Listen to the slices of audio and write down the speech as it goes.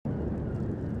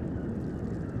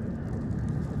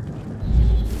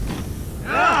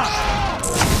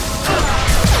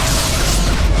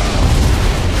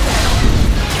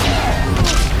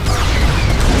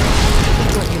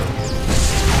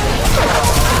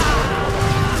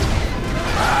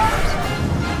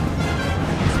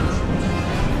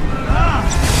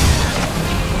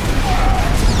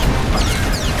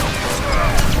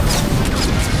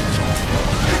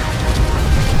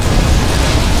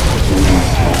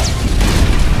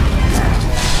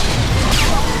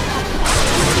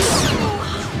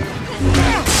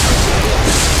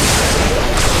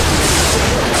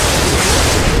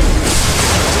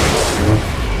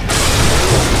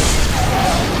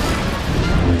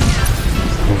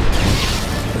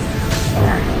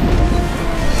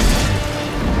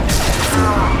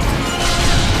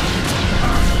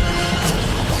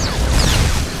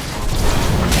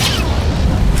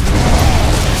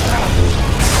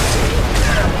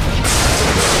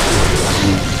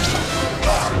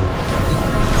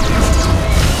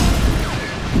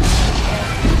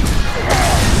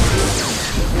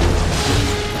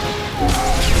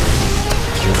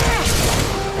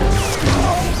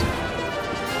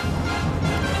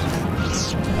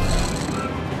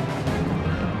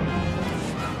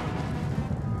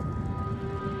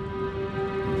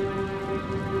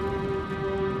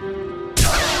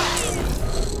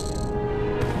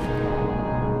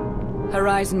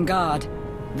Horizon Guard.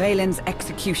 Valen's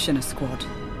executioner squad.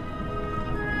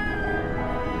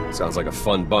 Sounds like a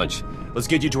fun bunch. Let's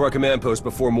get you to our command post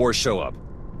before more show up.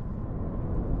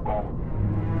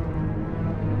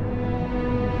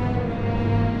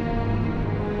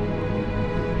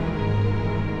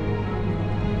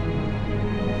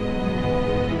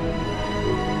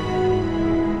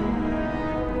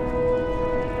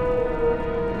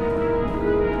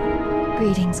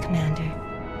 Greetings, Commander.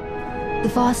 The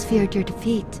Voss feared your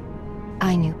defeat.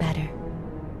 I knew better.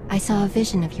 I saw a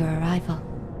vision of your arrival.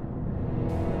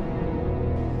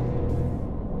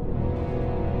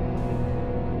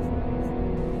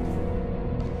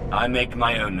 I make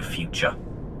my own future.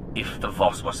 If the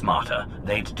Voss were smarter,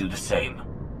 they'd do the same.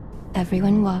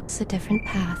 Everyone walks a different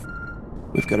path.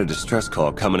 We've got a distress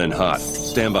call coming in hot.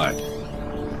 Stand by.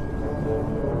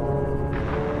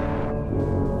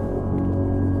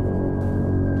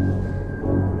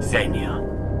 Xenia.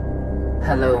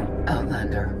 Hello,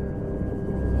 Outlander.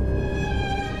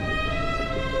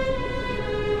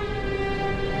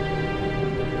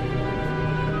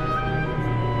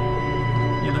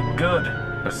 You look good,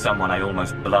 for someone I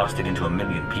almost blasted into a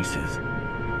million pieces.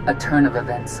 A turn of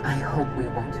events I hope we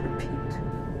won't repeat.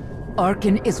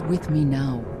 Arcann is with me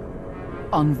now.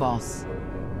 On Voss.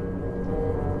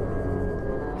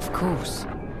 Of course.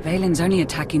 Valen's only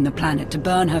attacking the planet to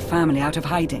burn her family out of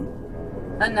hiding.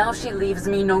 And now she leaves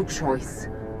me no choice.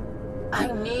 I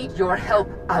need your help,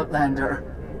 Outlander.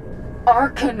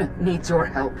 Arcann needs your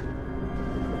help.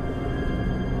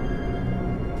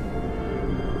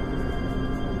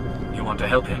 You want to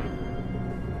help him?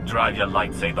 Drive your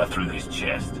lightsaber through his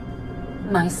chest.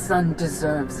 My son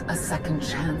deserves a second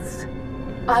chance.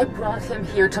 I brought him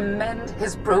here to mend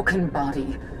his broken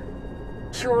body,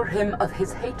 cure him of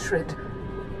his hatred.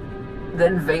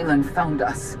 Then Valen found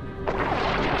us.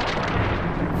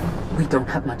 We don't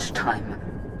have much time.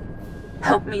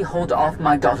 Help me hold off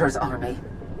my daughter's army.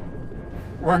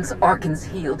 Once Arcann's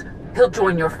healed, he'll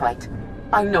join your fight.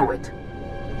 I know it.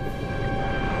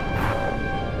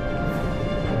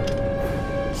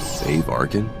 Save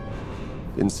Arcann?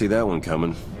 Didn't see that one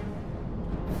coming.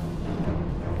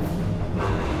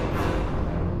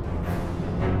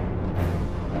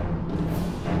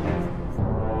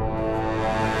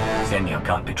 Xenia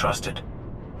can't be trusted.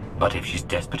 But if she's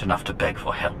desperate enough to beg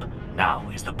for help, now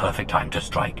is the perfect time to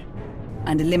strike.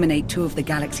 And eliminate two of the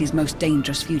galaxy's most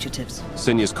dangerous fugitives.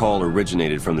 Senya's call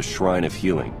originated from the Shrine of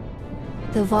Healing.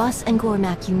 The Voss and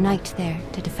Gormak unite there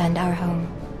to defend our home.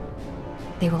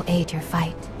 They will aid your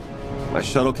fight. My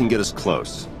shuttle can get us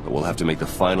close, but we'll have to make the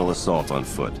final assault on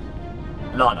foot.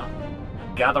 Lana,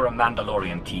 gather a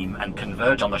Mandalorian team and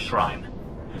converge on the Shrine.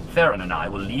 Theron and I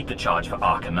will lead the charge for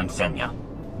Arcann and Xenia.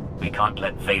 We can't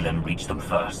let Valen reach them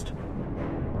first.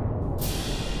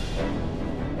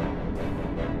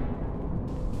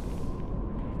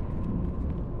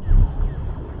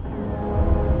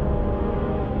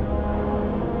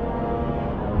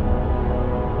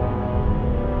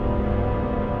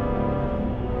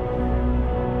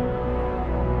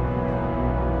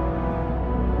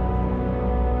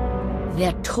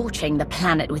 They're torching the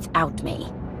planet without me.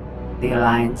 The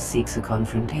Alliance seeks a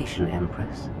confrontation,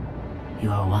 Empress. You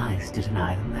are wise to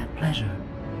deny them that pleasure.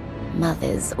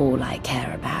 Mother's all I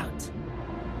care about.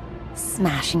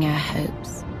 Smashing her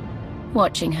hopes.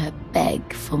 Watching her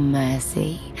beg for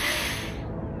mercy.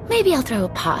 Maybe I'll throw a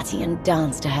party and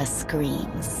dance to her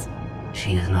screams.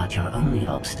 She is not your only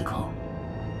obstacle.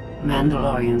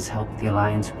 Mandalorians helped the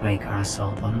Alliance break our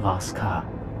assault on Voss.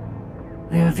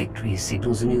 Their victory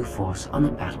signals a new force on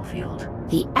the battlefield.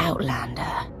 The Outlander.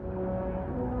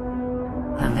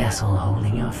 A vessel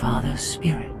holding your father's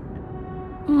spirit.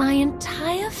 My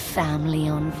entire family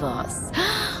on Voss.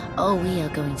 Oh, we are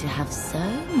going to have so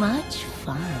much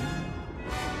fun.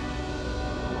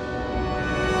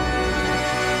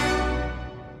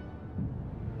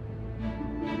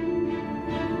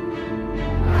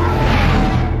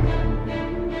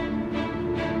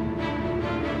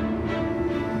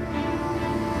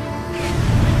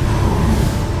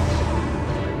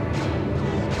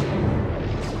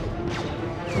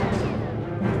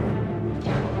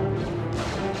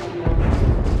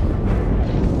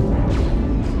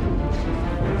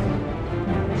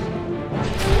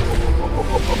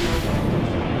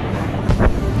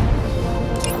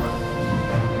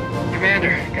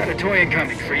 Commander, got a toy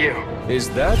incoming for you. Is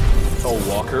that a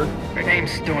walker? Her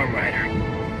name's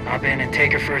Stormrider. Hop in and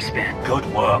take her for a spin. Good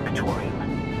work,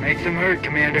 Turing. Make them hurt,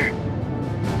 Commander.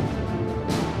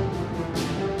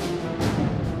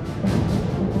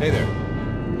 Hey there.